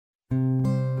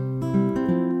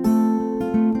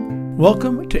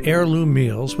Welcome to Heirloom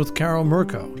Meals with Carol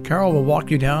Mirko. Carol will walk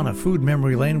you down a food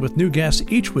memory lane with new guests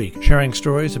each week, sharing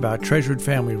stories about treasured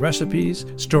family recipes,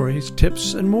 stories,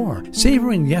 tips, and more.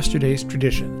 Savoring yesterday's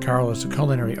tradition. Carol is a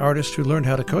culinary artist who learned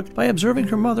how to cook by observing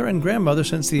her mother and grandmother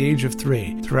since the age of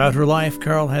 3. Throughout her life,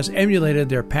 Carol has emulated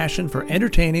their passion for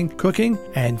entertaining, cooking,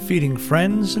 and feeding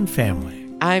friends and family.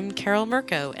 I'm Carol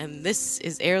Mirko, and this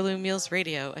is Heirloom Meals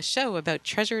Radio, a show about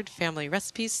treasured family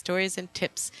recipes, stories, and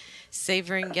tips,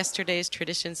 savoring yesterday's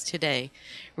traditions today.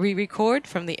 We record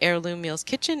from the Heirloom Meals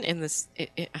kitchen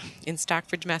in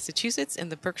Stockbridge, Massachusetts, in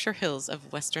the Berkshire Hills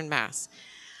of Western Mass.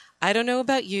 I don't know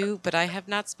about you, but I have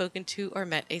not spoken to or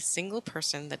met a single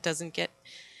person that doesn't get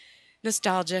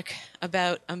nostalgic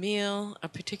about a meal, a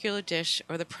particular dish,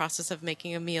 or the process of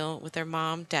making a meal with their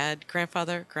mom, dad,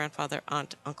 grandfather,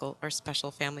 aunt, uncle, or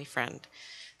special family friend.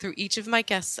 Through each of my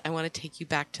guests, I want to take you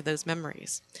back to those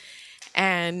memories.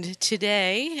 And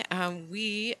today,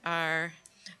 we are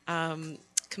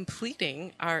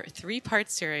completing our 3-part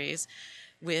series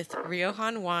with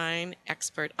Riojan wine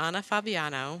expert Ana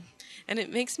Fabiano. And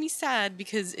it makes me sad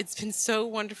because it's been so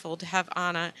wonderful to have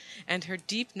Ana and her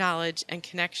deep knowledge and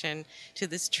connection to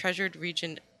this treasured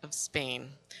region of Spain.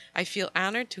 I feel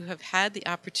honored to have had the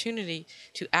opportunity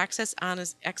to access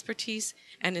Ana's expertise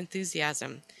and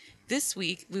enthusiasm. This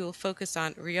week, we will focus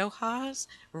on Rioja's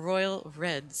Royal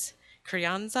Reds,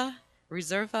 Crianza,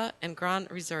 Reserva, and Gran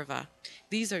Reserva.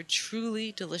 These are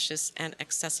truly delicious and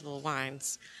accessible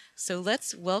wines. So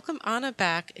let's welcome Ana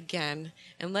back again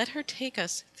and let her take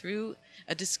us through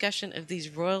a discussion of these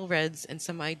Royal Reds and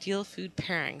some ideal food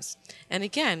pairings. And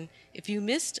again, if you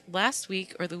missed last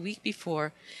week or the week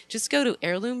before, just go to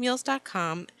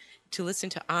heirloommeals.com to listen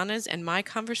to Ana's and my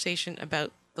conversation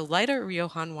about the lighter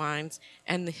Riojan wines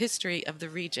and the history of the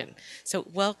region. So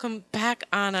welcome back,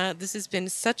 Ana. This has been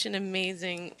such an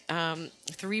amazing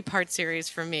 3-part series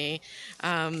for me.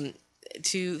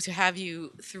 To have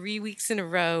you 3 weeks in a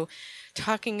row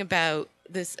talking about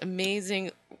this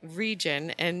amazing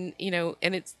region, and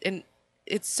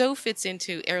it so fits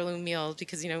into Heirloom Meals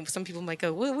because some people might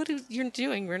go, well, what are you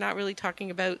doing? We're not really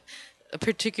talking about a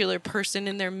particular person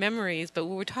and their memories, but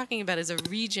what we're talking about is a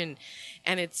region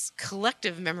and its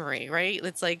collective memory, right?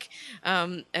 It's like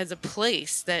as a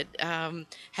place that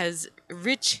has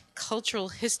rich cultural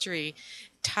history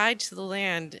tied to the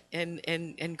land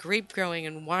and grape growing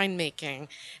and winemaking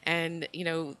and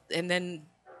then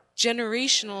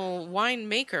generational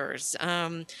winemakers.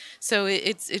 So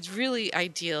it's really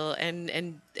ideal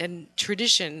and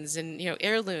traditions and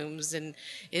heirlooms, and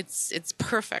it's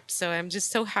perfect. So I'm just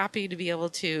so happy to be able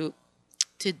to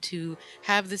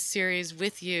have this series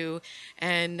with you,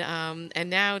 and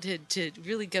now to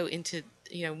really go into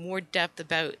more depth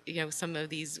about some of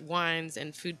these wines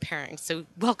and food pairings. So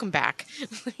welcome back.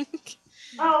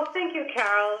 Oh, thank you,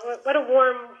 Carol. What a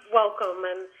warm welcome,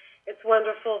 and it's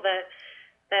wonderful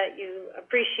that you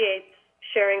appreciate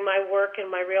sharing my work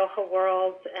in my Rioja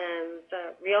world and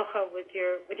Rioja with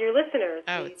your listeners.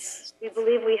 Oh, we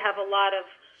believe we have a lot of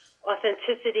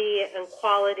authenticity and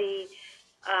quality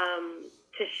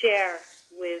to share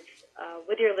with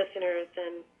your listeners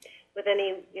and with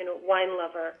any wine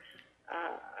lover.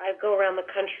 I go around the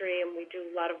country and we do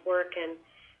a lot of work, and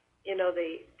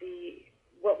the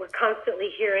what we're constantly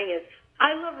hearing is,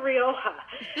 I love Rioja.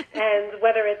 And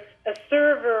whether it's a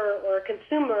server or a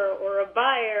consumer or a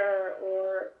buyer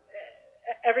or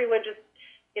everyone just,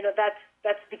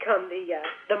 that's become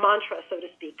the mantra, so to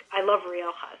speak. I love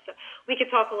Rioja. So we could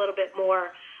talk a little bit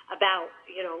more about,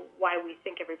 why we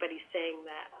think everybody's saying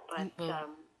that. But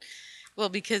well,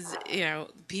 because,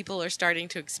 people are starting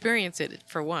to experience it,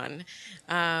 for one.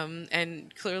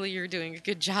 And clearly you're doing a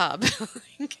good job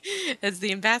as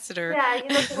the ambassador. Yeah,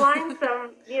 the wines,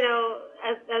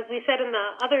 as we said in the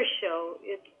other show,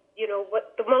 it's,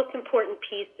 what the most important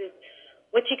piece is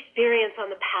what you experience on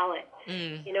the palate,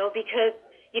 because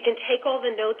you can take all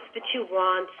the notes that you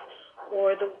want,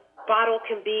 or the bottle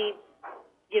can be,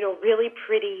 really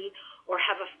pretty, or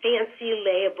have a fancy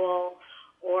label,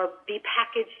 or be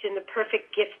packaged in the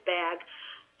perfect gift bag.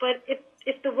 But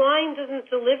if the wine doesn't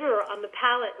deliver on the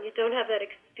palate and you don't have that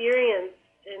experience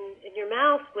in your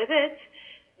mouth with it,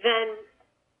 then,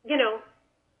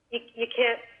 you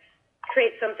can't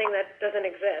create something that doesn't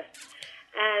exist.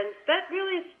 And that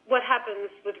really is what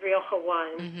happens with Rioja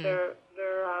wines. Mm-hmm.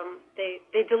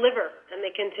 They deliver, and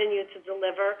they continue to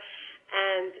deliver,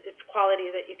 and it's quality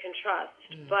that you can trust.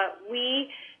 Mm. But we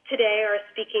today are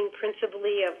speaking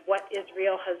principally of what is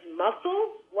Rioja's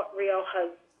muscle, what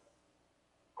Rioja's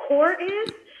core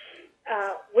is,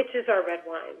 which is our red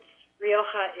wines.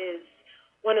 Rioja is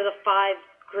one of the 5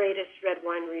 greatest red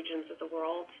wine regions of the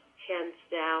world, hands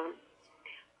down.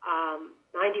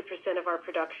 90% of our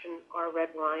production are red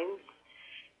wines.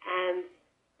 And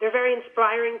they're very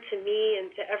inspiring to me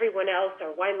and to everyone else,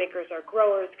 our winemakers, our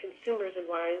growers, consumers of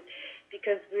wine,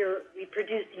 because we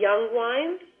produce young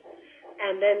wines,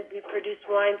 and then we produce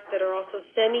wines that are also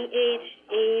semi-aged,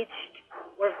 aged,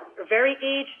 or very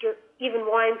aged, or even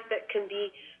wines that can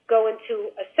go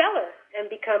into a cellar and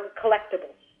become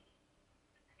collectibles.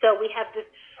 So we have this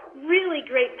really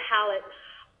great palette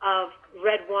of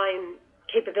red wine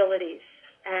capabilities,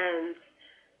 and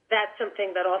that's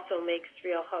something that also makes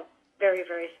Rioja very,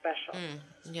 very special.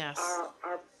 Yes.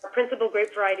 Our principal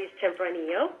grape variety is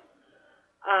Tempranillo,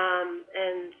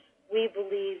 and we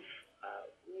believe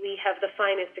we have the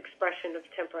finest expression of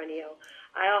Tempranillo.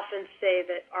 I often say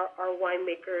that our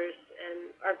winemakers and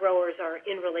our growers are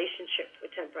in relationship with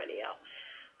Tempranillo.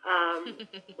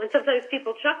 And sometimes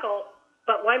people chuckle,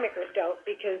 but winemakers don't,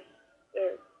 because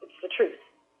it's the truth.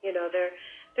 You know,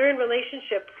 they're in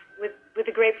relationship with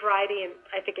the grape variety, and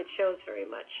I think it shows very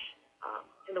much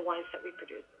in the wines that we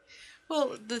produce.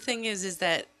 Well, the thing is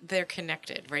that they're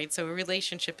connected, right? So a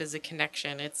relationship is a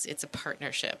connection. It's a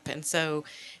partnership. And so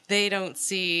they don't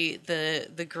see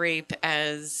the grape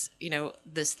as, you know,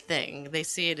 this thing. They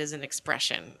see it as an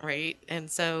expression, right?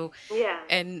 And so, yeah.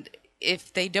 And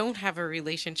if they don't have a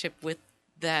relationship with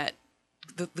that,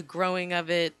 the growing of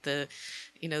it, the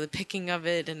picking of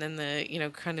it, and then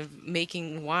kind of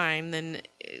making wine, then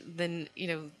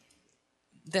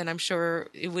I'm sure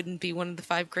it wouldn't be one of the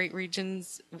 5 great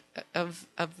regions of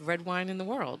red wine in the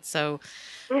world. So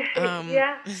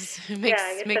yeah,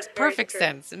 it makes perfect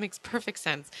sense. It makes perfect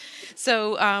sense.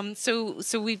 So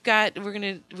we're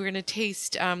gonna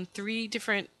taste 3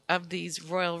 different of these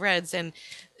royal reds, and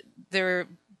they're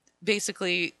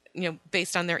basically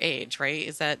based on their age, right?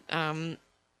 Is that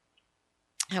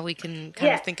how we can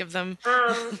kind of think of them?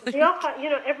 Rioja,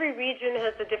 every region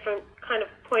has a different kind of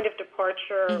point of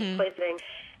departure, placing,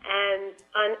 and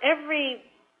on every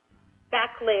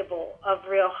back label of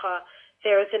Rioja,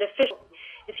 there is an official.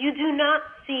 If you do not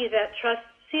see that trust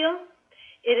seal,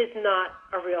 it is not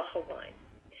a Rioja wine.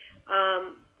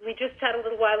 We just had a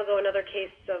little while ago another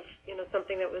case of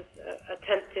something that was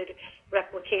attempted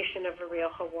replication of a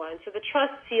Rioja wine. So the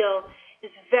trust seal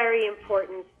is very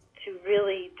important to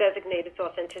really designate its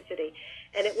authenticity.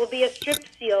 And it will be a strip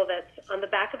seal that's on the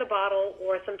back of the bottle,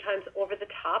 or sometimes over the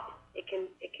top. It can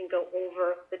go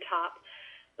over the top.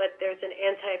 But there's an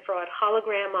anti-fraud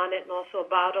hologram on it, and also a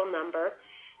bottle number.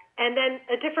 And then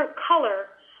a different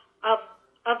color of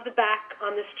the back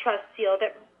on this trust seal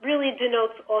that really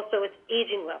denotes also its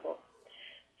aging level.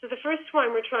 So the first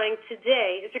wine we're trying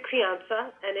today is a Crianza,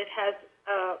 and it has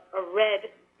a red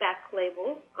back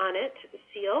label on it, the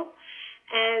seal.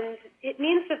 And it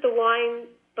means that the wine,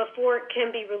 before it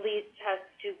can be released, has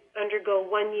to undergo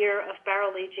 1 year of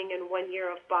barrel aging and 1 year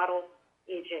of bottle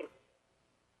aging.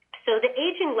 So the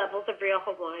aging levels of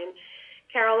Rioja wine,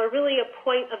 Carol, are really a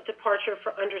point of departure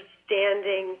for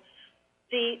understanding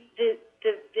the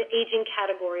aging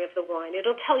category of the wine.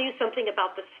 It'll tell you something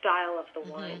about the style of the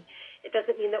wine. It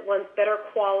doesn't mean that one's better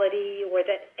quality or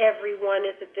that everyone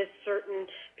is at this certain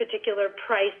particular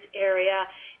price area.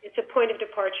 It's a point of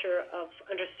departure of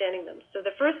understanding them. So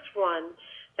the first one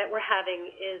that we're having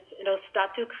is an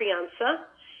Ostatu Crianza.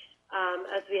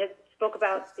 As we had spoke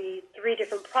about the 3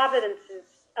 different providences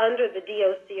under the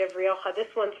DOC of Rioja, this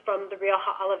one's from the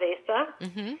Rioja Alavesa,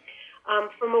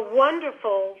 from a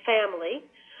wonderful family.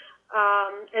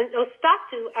 And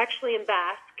Ostatu, actually in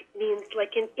Basque, means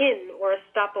like an inn or a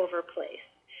stopover place.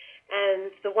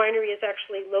 And the winery is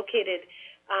actually located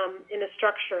in a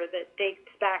structure that dates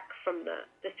back from the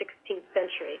 16th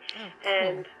century.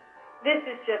 And this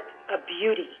is just a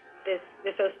beauty, this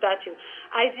Ostatu.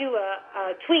 I do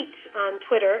a tweet on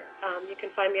Twitter. You can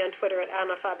find me on Twitter at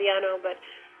Ana Fabiano, but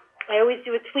I always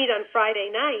do a tweet on Friday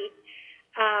night,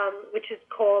 which is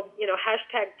called,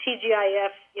 hashtag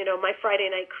TGIF, my Friday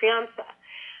night Crianza,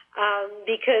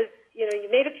 because, you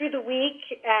made it through the week,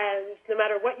 and no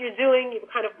matter what you're doing, you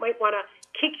kind of might want to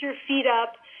kick your feet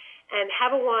up and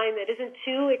have a wine that isn't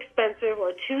too expensive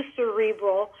or too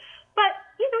cerebral, but,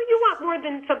 you want more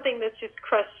than something that's just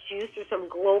crushed juice or some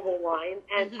global wine,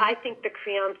 and I think the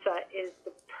Crianza is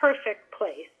the perfect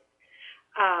place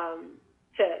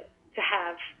to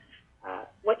have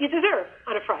what you deserve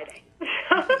on a Friday.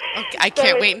 Okay, I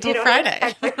can't wait until Friday.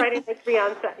 My Friday night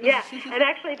Crianza. Yeah, and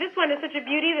actually this one is such a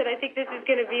beauty that I think this is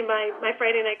going to be my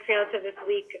Friday night Crianza this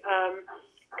week,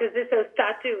 because this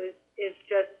Ostatu is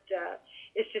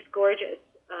just gorgeous.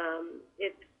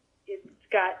 It's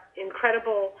got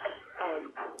incredible,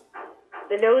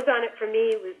 the nose on it for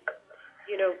me was,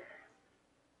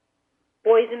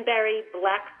 boysenberry,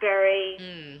 blackberry,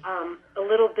 a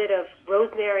little bit of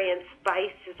rosemary and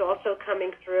spice is also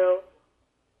coming through.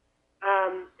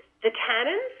 The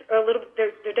tannins are a little.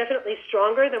 They're definitely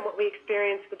stronger than what we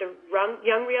experienced with the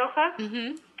young Rioja,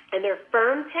 and they're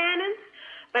firm tannins.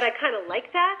 But I kind of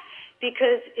like that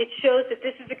because it shows that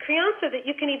this is a crianza that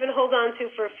you can even hold on to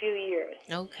for a few years.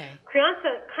 Okay.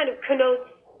 Crianza kind of connotes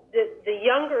the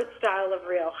younger style of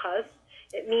Riojas.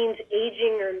 It means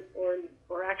aging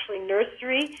or actually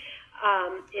nursery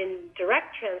in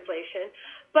direct translation.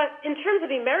 But in terms of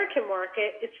the American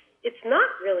market, it's not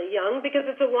really young because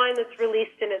it's a wine that's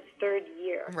released in its third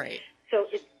year. Right. So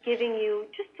it's giving you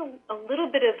just a little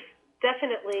bit of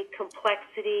definitely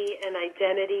complexity and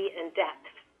identity and depth.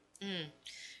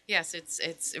 Yes,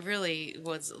 it really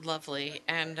was lovely,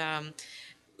 and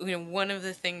one of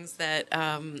the things that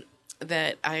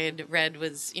that I had read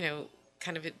was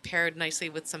kind of it paired nicely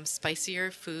with some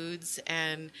spicier foods,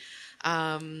 and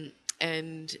I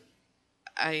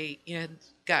had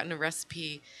gotten a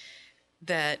recipe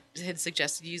that had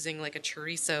suggested using like a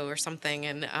chorizo or something,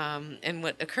 and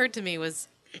what occurred to me was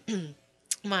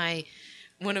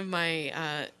one of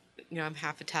my I'm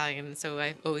half Italian, so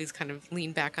I always kind of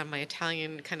lean back on my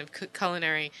Italian kind of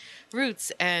culinary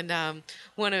roots. And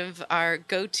one of our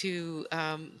go-to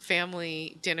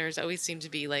family dinners always seemed to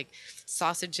be like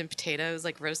sausage and potatoes,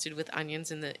 like roasted with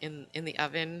onions in the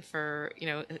oven for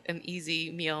an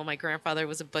easy meal. My grandfather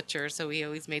was a butcher, so he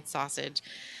always made sausage.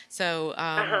 So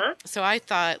so I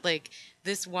thought like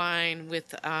this wine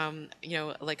with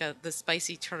the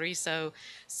spicy chorizo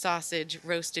sausage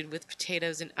roasted with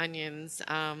potatoes and onions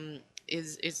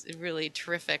is really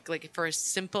terrific, like for a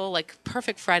simple, like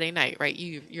perfect Friday night, right?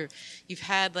 You've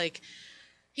had like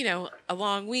a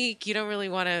long week. You don't really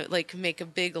want to like make a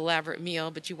big elaborate meal,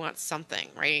 but you want something,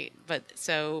 right? But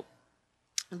so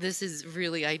this is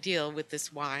really ideal with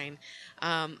this wine.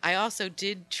 I also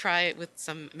did try it with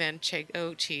some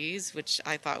Manchego cheese, which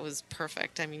I thought was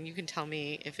perfect. I mean, you can tell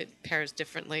me if it pairs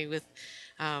differently with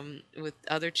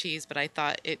other cheese, but I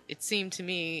thought it seemed to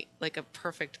me like a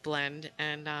perfect blend,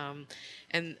 and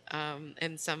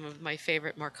some of my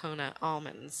favorite Marcona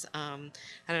almonds. I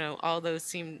don't know, all those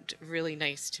seemed really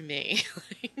nice to me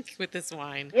with this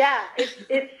wine. Yeah,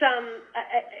 it's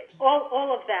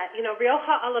all of that.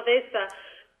 Rioja Alavesa.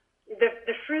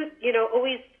 The fruit,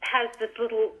 always has this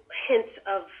little hint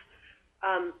of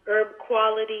herb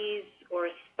qualities or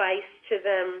spice to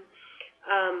them.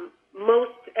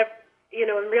 In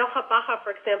Rioja Baja,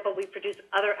 for example, we produce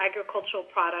other agricultural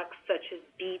products such as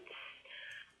beets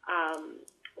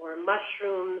or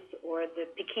mushrooms or the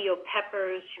piquillo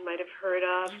peppers you might have heard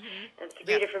of, and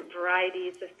three different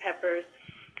varieties of peppers.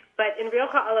 But in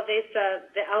Rioja Alavesa,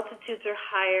 the altitudes are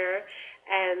higher,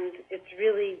 and it's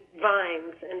really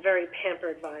vines and very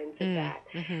pampered vines at that.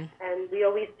 And we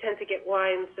always tend to get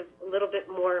wines of a little bit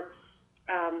more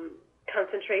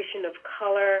concentration of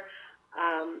color,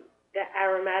 the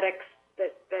aromatics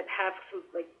that have some,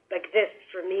 like this.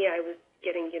 For me, I was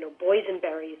getting,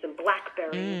 boysenberries and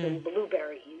blackberries and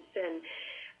blueberries, and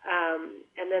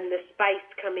then the spice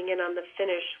coming in on the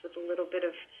finish with a little bit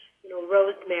of,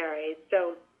 rosemary.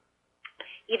 So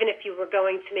even if you were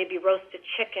going to maybe roast a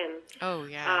chicken,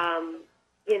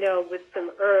 with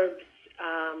some herbs,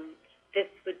 this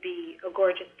would be a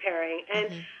gorgeous pairing.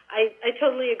 And I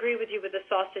totally agree with you with the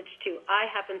sausage, too. I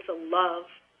happen to love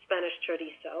Spanish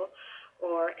chorizo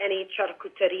or any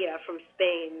charcuteria from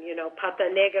Spain, pata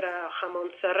negra, jamon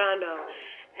serrano.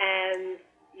 And,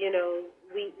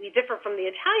 we differ from the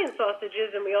Italian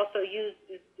sausages, and we also use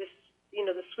this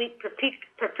the sweet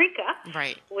paprika,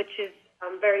 right, which is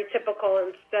very typical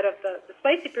instead of the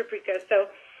spicy paprika. So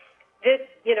this,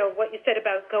 what you said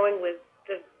about going with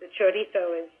the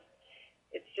chorizo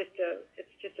it's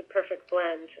just a perfect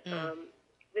blend.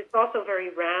 It's also very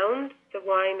round. The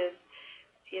wine is,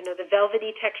 the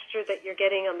velvety texture that you're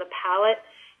getting on the palate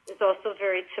is also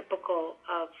very typical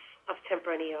of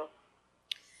Tempranillo.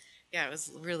 Yeah, it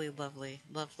was really lovely.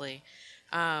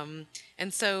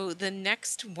 And so the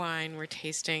next wine we're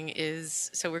tasting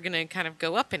so we're going to kind of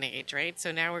go up in age, right?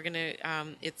 So now we're going to,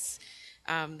 it's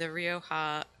the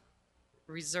Rioja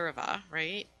Reserva,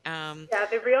 right? Yeah,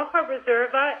 the Rioja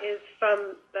Reserva is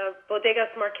from the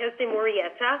Bodegas Marqués de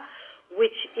Murrieta,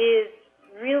 which is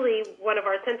really one of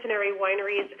our centenary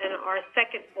wineries and our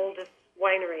second oldest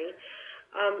winery.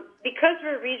 Because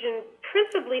we're a region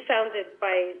principally founded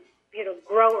by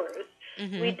growers,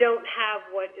 we don't have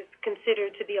what is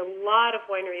considered to be a lot of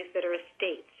wineries that are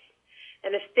estates.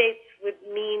 And estates would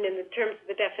mean, in the terms of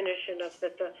the definition of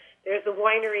that, there's a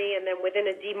winery, and then within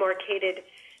a demarcated,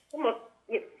 almost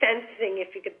fencing,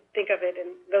 if you could think of it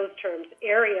in those terms,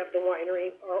 area of the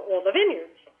winery are all the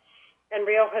vineyards. And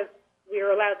Rioja, we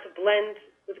are allowed to blend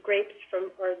with grapes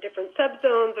from or different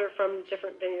subzones or from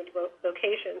different vineyard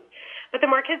locations. But the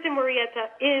Marqués de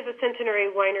Murrieta is a centenary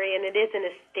winery, and it is an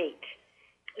estate.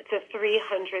 It's a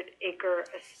 300-acre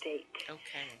estate.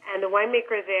 Okay. And the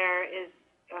winemaker there is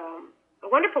a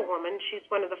wonderful woman. She's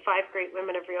one of the 5 great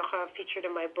women of Rioja featured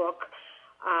in my book.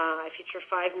 I feature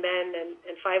 5 men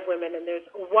and 5 women, and there's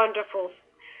a wonderful,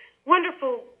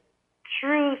 wonderful,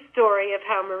 true story of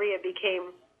how Maria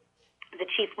became the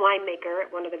chief winemaker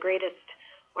at one of the greatest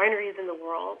wineries in the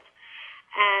world.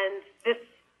 And this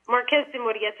Marqués de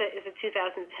Murrieta is a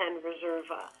 2010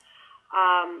 Reserva.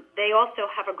 They also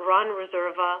have a Gran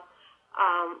Reserva,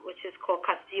 which is called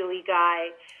Castillo y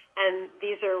Gay, and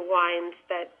these are wines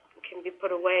that can be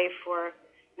put away for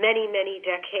many, many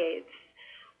decades.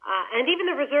 And even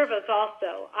the Reservas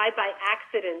also. I, by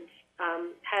accident,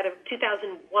 had a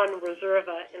 2001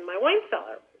 Reserva in my wine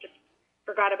cellar. Just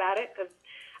forgot about it because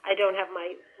I don't have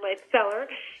my cellar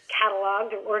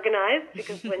cataloged or organized,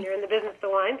 because when you're in the business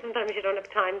of wine, sometimes you don't have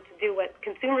time to do what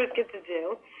consumers get to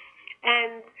do.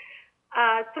 And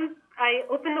I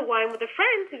opened the wine with a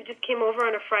friend who just came over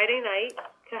on a Friday night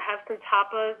to have some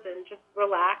tapas and just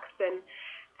relax, and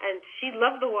she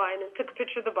loved the wine and took a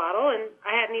picture of the bottle, and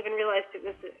I hadn't even realized it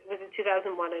was in 2001,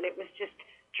 and it was just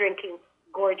drinking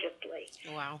gorgeously.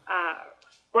 Wow.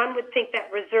 One would think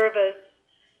that Reservas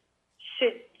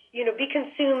should, be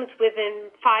consumed within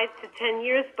 5 to 10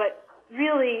 years, but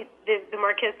really the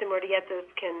Marqués de Murrietas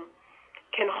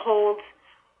can hold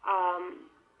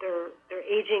their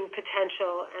aging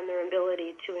potential and their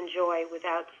ability to enjoy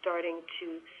without starting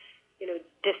to,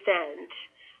 descend,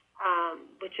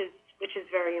 which is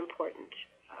very important.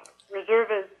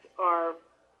 Reservas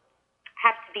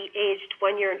have to be aged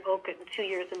 1 year in oak and 2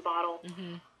 years in bottle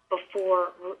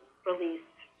before release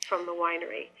from the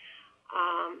winery.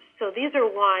 So these are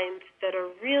wines that are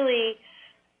really,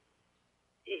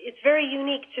 it's very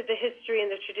unique to the history and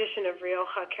the tradition of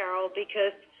Rioja, Carol,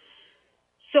 because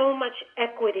so much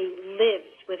equity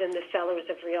lives within the cellars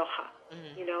of Rioja.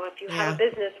 If you have a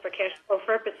business for cash flow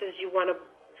purposes, you want to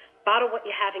bottle what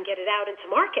you have and get it out into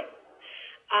market.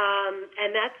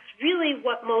 And that's really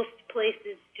what most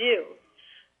places do.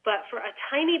 But for a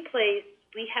tiny place,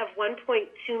 we have 1.2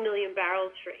 million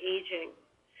barrels for aging.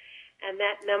 And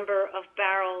that number of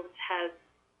barrels has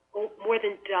more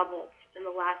than doubled in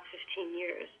the last 15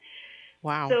 years.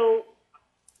 Wow. So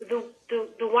the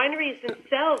wineries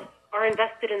themselves are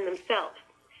invested in themselves.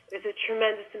 There's a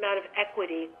tremendous amount of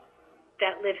equity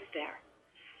that lives there.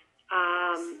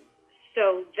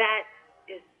 So that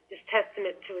is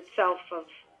testament to itself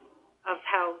of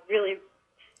how really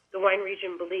the wine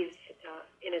region believes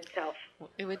in itself.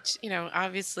 Which,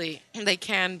 obviously they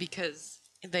can, because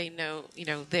they know,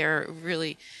 they're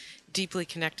really deeply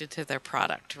connected to their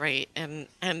product, right?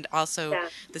 And also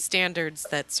the standards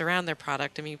that surround their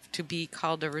product. I mean, to be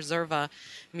called a Reserva,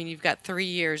 you've got 3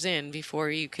 years in before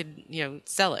you could,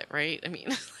 sell it, right?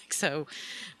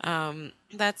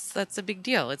 That's a big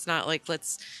deal. It's not like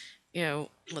let's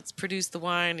produce the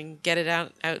wine and get it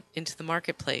out into the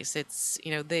marketplace. It's,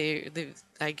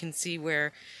 I can see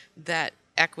where that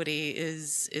equity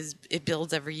is it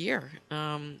builds every year.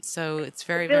 So it's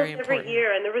very, very important. Every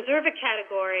year, and the Reserva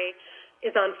category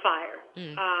is on fire.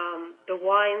 The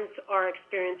wines are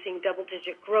experiencing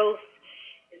double-digit growth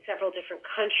in several different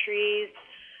countries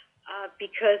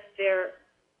because they're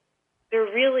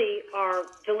really are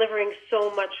delivering so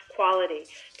much quality.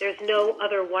 There's no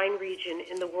other wine region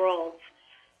in the world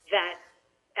that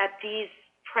at these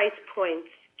price points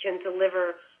can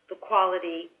deliver the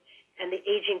quality and the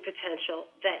aging potential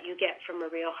that you get from a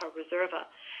Rioja Reserva.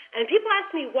 And people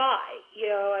ask me why.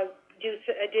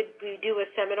 We do a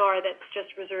seminar that's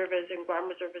just Reservas and Gran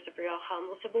Reservas of Rioja, and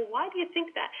they'll say, well, why do you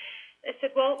think that? I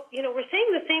said, well, we're saying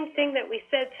the same thing that we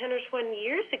said 10 or 20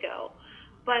 years ago,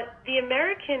 but the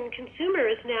American consumer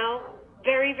is now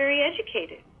very, very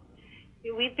educated.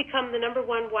 We've become the number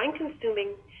 1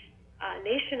 wine-consuming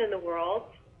nation in the world,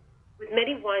 with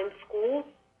many wine schools,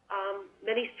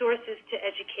 many sources to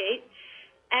educate,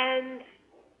 and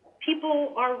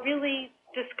people are really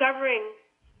discovering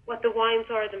what the wines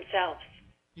are themselves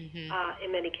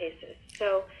in many cases.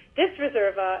 So this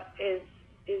Reserva is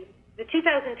the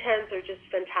 2010s are just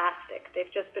fantastic.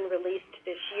 They've just been released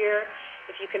this year.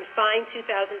 If you can find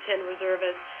 2010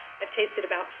 Reservas, I've tasted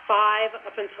about 5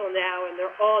 up until now, and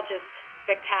they're all just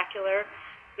spectacular.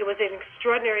 It was an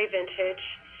extraordinary vintage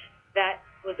that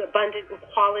was abundant in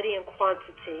quality and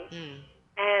quantity.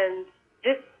 And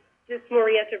this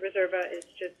Murrieta Reserva is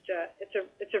just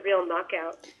it's a real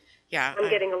knockout. Yeah, I'm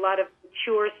getting a lot of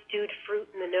pure stewed fruit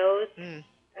in the nose. Mm.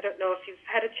 I don't know if you've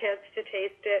had a chance to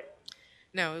taste it.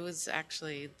 No, it was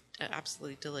actually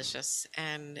absolutely delicious.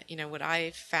 And, what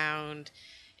I found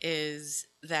is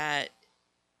that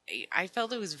I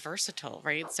felt it was versatile,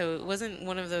 right? So it wasn't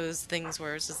one of those things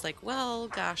where it's just like, well,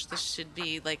 gosh, this should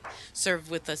be like served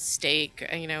with a steak,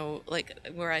 like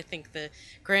where I think the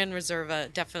Grand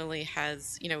Reserva definitely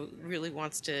has, really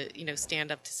wants to,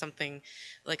 stand up to something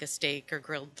like a steak or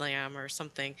grilled lamb or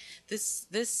something. This,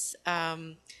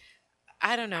 I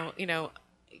don't know,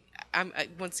 I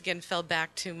once again fell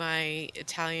back to my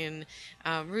Italian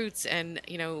roots, and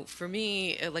for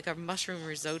me, like a mushroom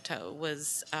risotto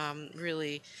was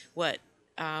really what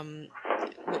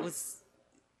what was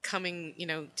coming,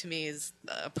 to me is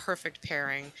a perfect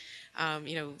pairing. A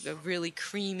really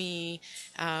creamy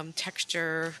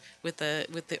texture with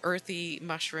the earthy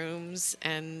mushrooms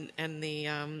and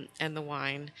the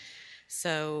wine.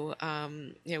 So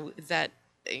that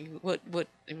what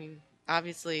I mean.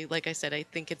 Obviously, like I said, I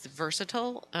think it's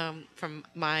versatile. From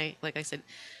like I said,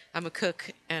 I'm a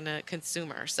cook and a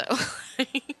consumer, so.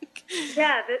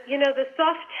 Yeah, the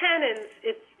soft tannins,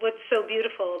 it's what's so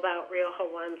beautiful about Rioja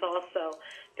wines also.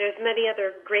 There's many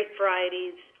other great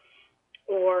varieties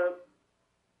or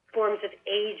forms of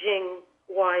aging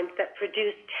wines that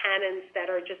produce tannins that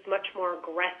are just much more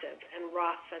aggressive and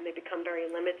rough, and they become very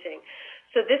limiting.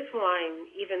 So this wine,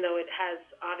 even though it has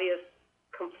obvious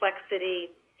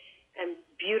complexity and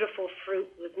beautiful fruit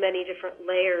with many different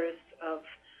layers of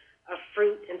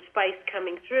fruit and spice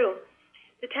coming through,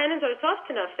 the tannins are soft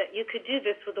enough that you could do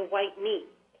this with a white meat,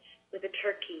 with a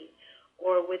turkey,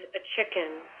 or with a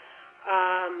chicken,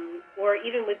 or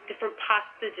even with different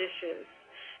pasta dishes.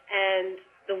 And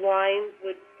the wine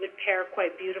would pair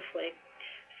quite beautifully.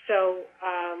 So,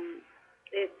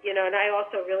 and I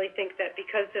also really think that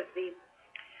because of the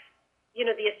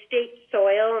estate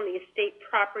soil and the estate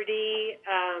property,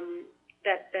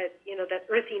 that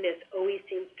earthiness always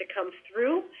seems to come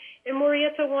through in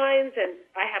Murrieta wines. And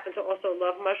I happen to also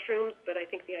love mushrooms, but I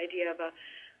think the idea of a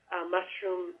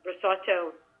mushroom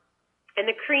risotto and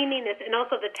the creaminess and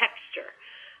also the texture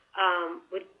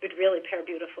would really pair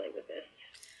beautifully with this.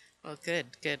 Well, good.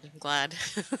 I'm glad.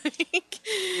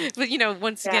 But,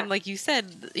 once again, like you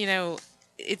said,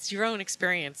 it's your own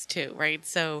experience too, right?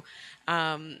 So,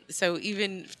 so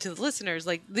even to the listeners,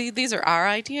 like these are our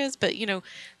ideas, but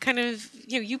kind of,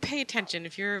 you pay attention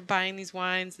if you're buying these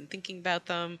wines and thinking about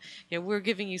them. We're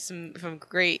giving you some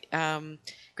great,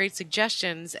 great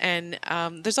suggestions, and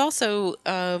there's also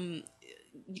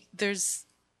there's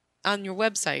on your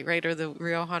website, right, or the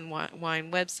Rioja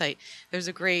Wine website, there's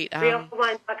a great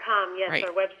RiojaWines.com, yes, right.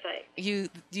 Our website.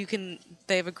 You can.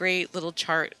 They have a great little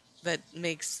chart that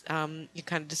makes you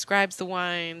kind of describes the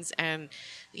wines and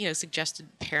suggested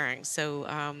pairings. So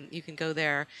you can go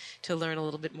there to learn a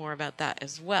little bit more about that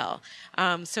as well.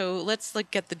 So let's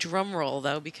get the drum roll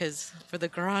though, because for the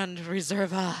Grand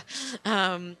Reserva,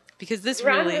 because this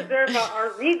Grand really Reserva,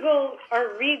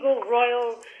 our regal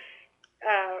royal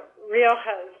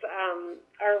Riojas,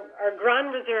 our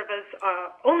Grand Reservas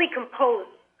only compose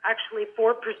actually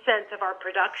 4% of our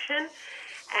production,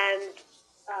 and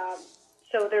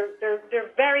so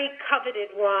they're very coveted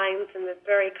wines in this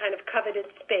very kind of coveted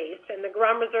space. And the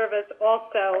Grand Reservas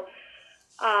also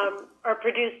are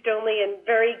produced only in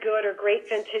very good or great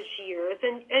vintage years,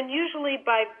 and usually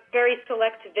by very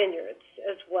select vineyards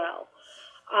as well.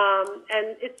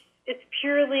 And it's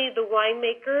purely the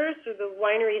winemakers or the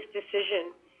winery's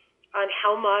decision on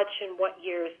how much and what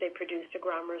years they produce a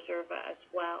Grand Reserva as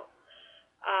well.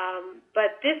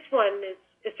 But this one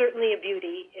is certainly a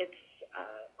beauty. It's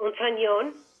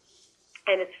Ontañón,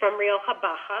 and it's from Rioja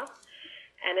Baja,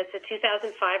 and it's a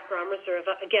 2005 Grand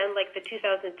Reserva. Again, like the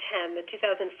 2010, the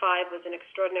 2005 was an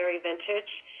extraordinary vintage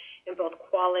in both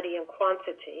quality and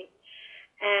quantity.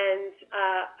 And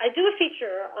I do a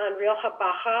feature on Rioja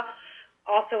Baja.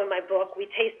 Also in my book, we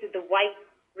tasted the white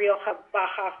Rioja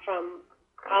Baja from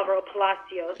Alvaro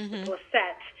Palacios, the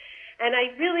Blessette. And I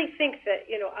really think that,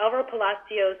 Alvaro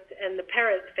Palacios and the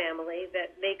Perez family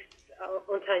that makes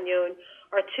Ontañón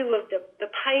are two of the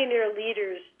pioneer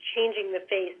leaders changing the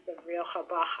face of Rioja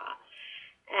Baja.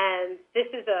 And this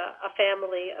is a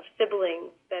family of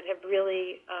siblings that have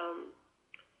really,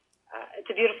 it's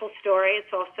a beautiful story.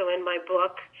 It's also in my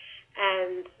book,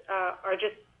 and are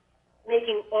just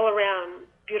making all-around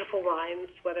beautiful wines,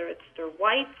 whether it's their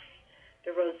whites,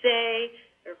 their rosé,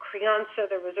 their Crianza,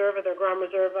 their Reserva, their Grand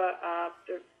Reserva.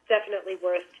 They're definitely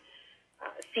worth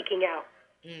seeking out.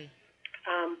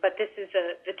 But this is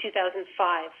the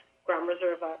 2005 Grand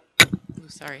Reserva. Oh,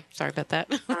 sorry about that.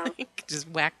 Just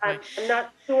whacked I'm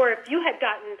not sure if you had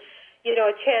gotten,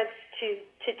 a chance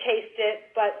to taste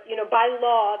it, but by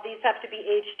law these have to be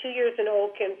aged 2 years in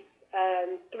oak and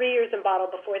 3 years in bottle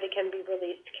before they can be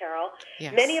released, Carol.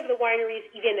 Yes. Many of the wineries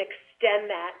even extend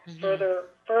that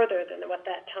further than what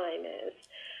that time is.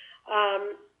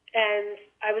 And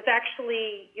I was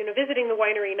actually, visiting the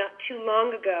winery not too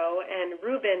long ago, and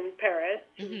Ruben Perez,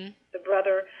 the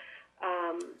brother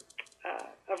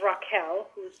of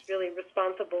Raquel, who's really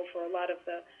responsible for a lot of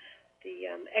the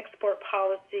export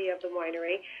policy of the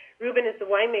winery. Ruben is the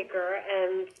winemaker,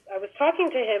 and I was talking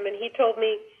to him, and he told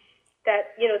me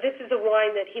that, this is a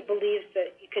wine that he believes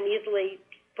that you can easily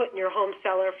put in your home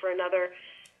cellar for another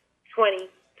 20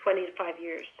 to 5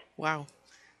 years. Wow.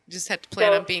 Just had to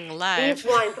plan on being alive. These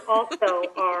wines also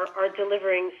are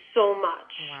delivering so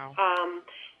much. Wow.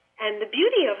 And the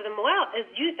beauty of them, well, as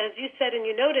you said and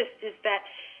you noticed, is that,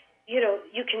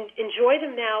 you can enjoy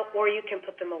them now or you can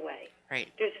put them away. Right.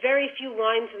 There's very few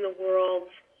wines in the world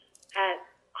at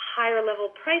higher level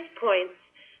price points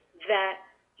that,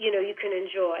 you can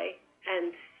enjoy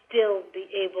and still be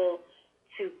able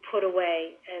to put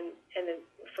away and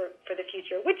for the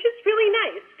future, which is really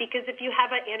nice, because if you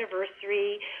have an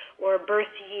anniversary or a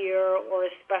birth year or a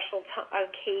special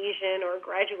occasion or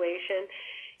graduation,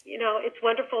 it's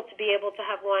wonderful to be able to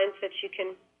have wines that you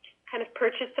can kind of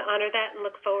purchase to honor that and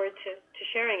look forward to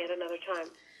sharing it another time.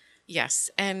 Yes,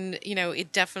 and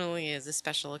it definitely is a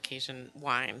special occasion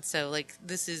wine. So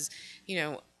this is,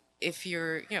 if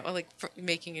you're,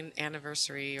 making an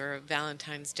anniversary or a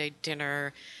Valentine's Day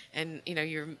dinner, and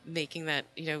you're making that,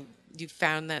 you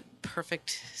found that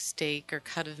perfect steak or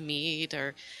cut of meat,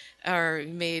 or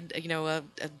made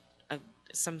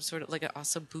some sort of like an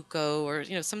ossobuco, or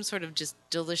some sort of just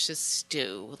delicious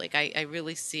stew. I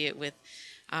really see it with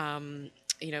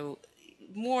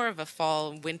more of a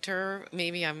fall winter.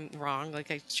 Maybe I'm wrong.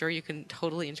 I'm sure you can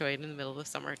totally enjoy it in the middle of the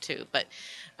summer too. But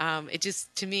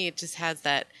to me, it just has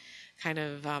that kind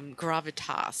of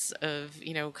gravitas of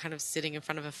kind of sitting in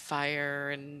front of a fire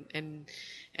and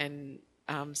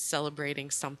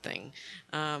celebrating something.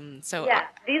 These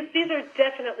are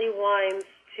definitely wines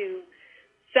to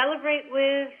celebrate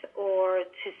with, or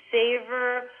to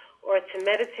savor, or to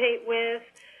meditate with,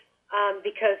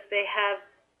 because they have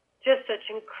just such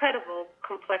incredible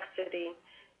complexity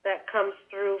that comes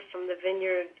through from the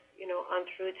vineyard, on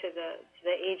through to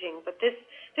the aging. But this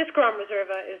Grand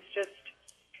Reserva is just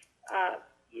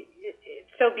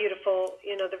it's so beautiful.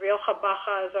 The Rioja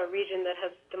Baja is our region that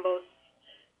has the most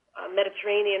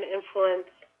Mediterranean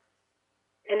influence,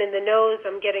 and in the nose,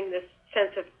 I'm getting this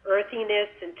sense of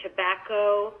earthiness and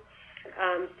tobacco.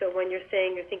 So when you're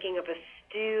saying you're thinking of a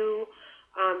stew,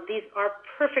 these are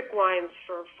perfect wines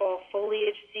for fall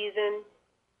foliage season.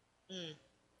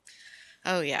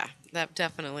 Oh yeah, that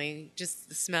definitely. Just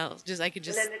the smell. And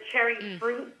then the cherry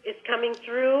fruit is coming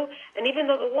through. And even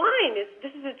though the wine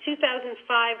this is a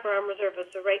 2005 Grand Reserva,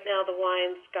 so right now the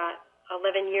wine's got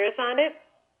 11 years on it.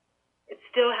 It's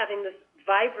still having this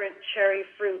vibrant cherry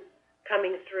fruit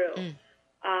coming through.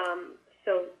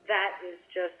 So that is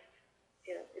just,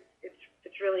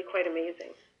 it's really quite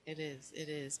amazing. It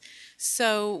is.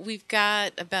 So we've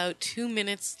got about 2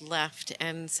 minutes left.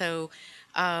 And so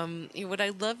what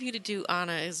I'd love you to do,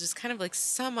 Anna, is just kind of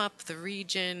sum up the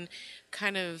region,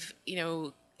 kind of,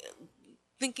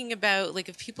 thinking about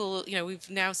if people, we've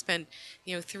now spent,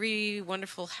 3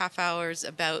 wonderful half hours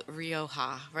about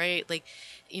Rioja, right?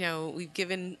 We've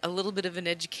given a little bit of an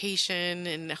education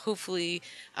and hopefully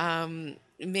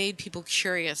made people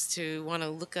curious to want to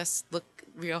look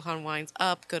Riojan wines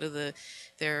up, go to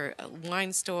their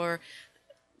wine store,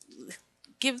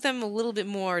 give them a little bit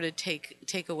more to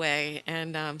take away,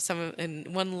 and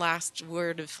and one last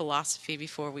word of philosophy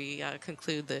before we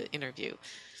conclude the interview.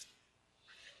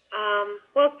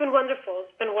 Well, it's been wonderful.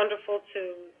 It's been wonderful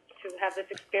to have this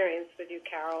experience with you,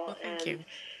 Carol. Well, thank you.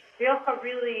 Rioja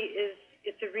really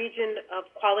it's a region of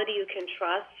quality you can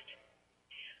trust.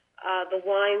 The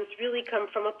wines really come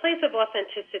from a place of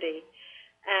authenticity,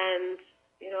 and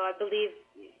I believe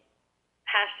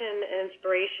passion and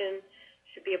inspiration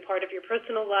should be a part of your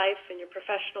personal life and your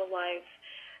professional life.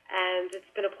 And it's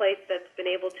been a place that's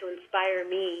been able to inspire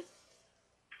me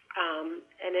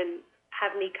and then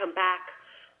have me come back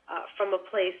from a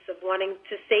place of wanting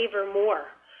to savor more,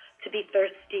 to be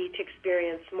thirsty, to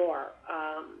experience more.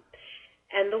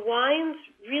 And the wines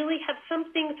really have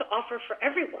something to offer for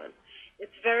everyone.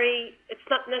 It's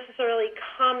not necessarily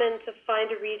common to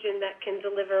find a region that can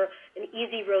deliver an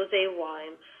easy rosé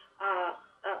wine,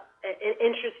 an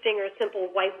interesting or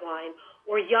simple white wine,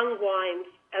 or young wines,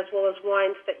 as well as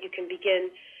wines that you can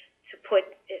begin to put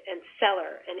and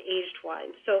cellar and aged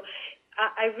wines. So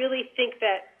I really think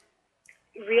that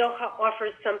Rioja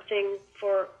offers something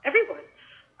for everyone.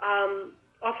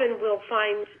 Often we'll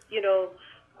find,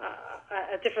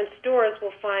 at different stores,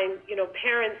 we'll find,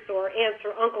 parents or aunts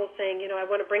or uncles saying, I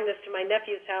want to bring this to my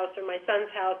nephew's house or my son's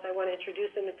house. I want to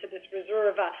introduce him to this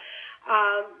reserva.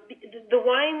 The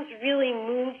wines really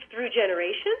move through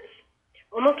generations,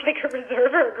 almost like a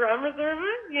reserva or Grand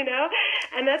Reserva,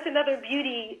 and that's another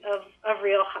beauty of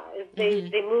Rioja, is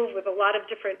they move with a lot of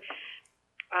different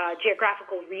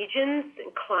geographical regions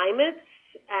and climates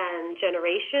and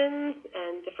generations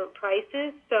and different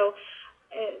prices. So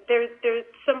there's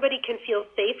somebody can feel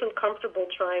safe and comfortable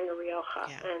trying a Rioja,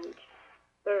 and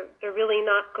they're really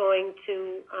not going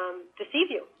to deceive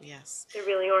you. Yes. They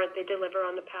really aren't. They deliver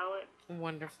on the palate.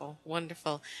 Wonderful,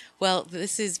 wonderful. Well,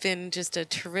 this has been just a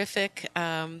terrific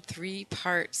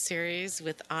 3-part series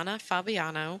with Ana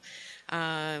Fabiano.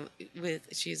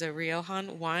 She's a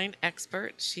Riojan wine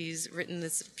expert. She's written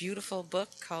this beautiful book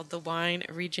called The Wine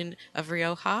Region of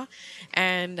Rioja.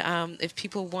 And if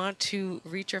people want to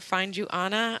reach or find you,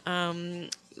 Ana,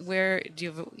 where do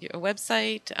you have a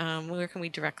website? Where can we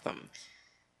direct them?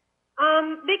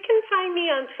 They can find me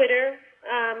on Twitter.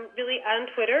 Really on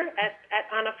Twitter at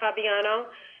Ana Fabiano.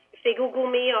 If they Google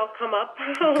me, I'll come up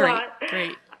a lot.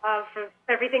 Great. For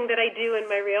everything that I do in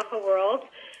my Rioja world.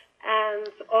 And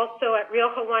also at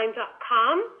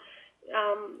riojawine.com,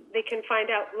 they can find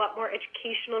out a lot more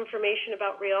educational information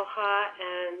about Rioja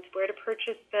and where to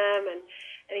purchase them and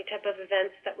any type of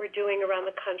events that we're doing around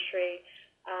the country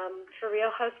for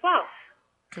Rioja as well.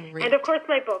 Great. And of course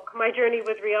my book, My Journey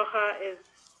with Rioja,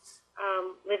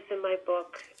 lives in my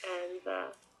book, and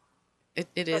it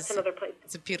that's is another place.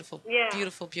 It's a beautiful,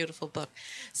 beautiful book.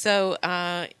 So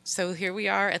so here we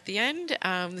are at the end.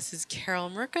 This is Carol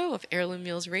Mirko of Heirloom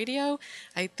Meals Radio.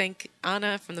 I thank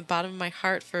Ana from the bottom of my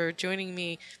heart for joining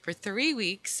me for 3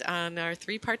 weeks on our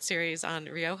 3-part series on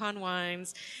Riojan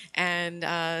wines. And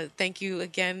thank you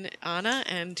again, Ana,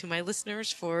 and to my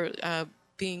listeners for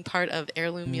being part of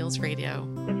Heirloom Meals Radio.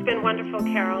 It's been wonderful,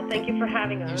 Carol. Thank you for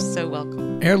having us. You're so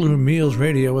welcome. Heirloom Meals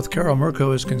Radio with Carol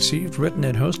Mirko is conceived, written,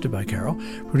 and hosted by Carol,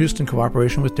 produced in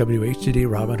cooperation with WHCD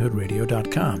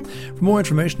RobinHoodRadio.com. For more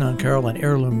information on Carol and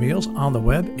Heirloom Meals, on the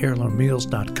web,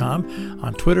 heirloommeals.com,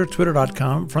 on Twitter,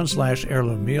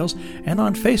 twitter.com/Heirloom Meals, and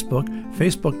on Facebook,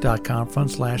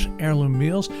 facebook.com/Heirloom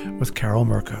Meals with Carol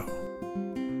Mirko.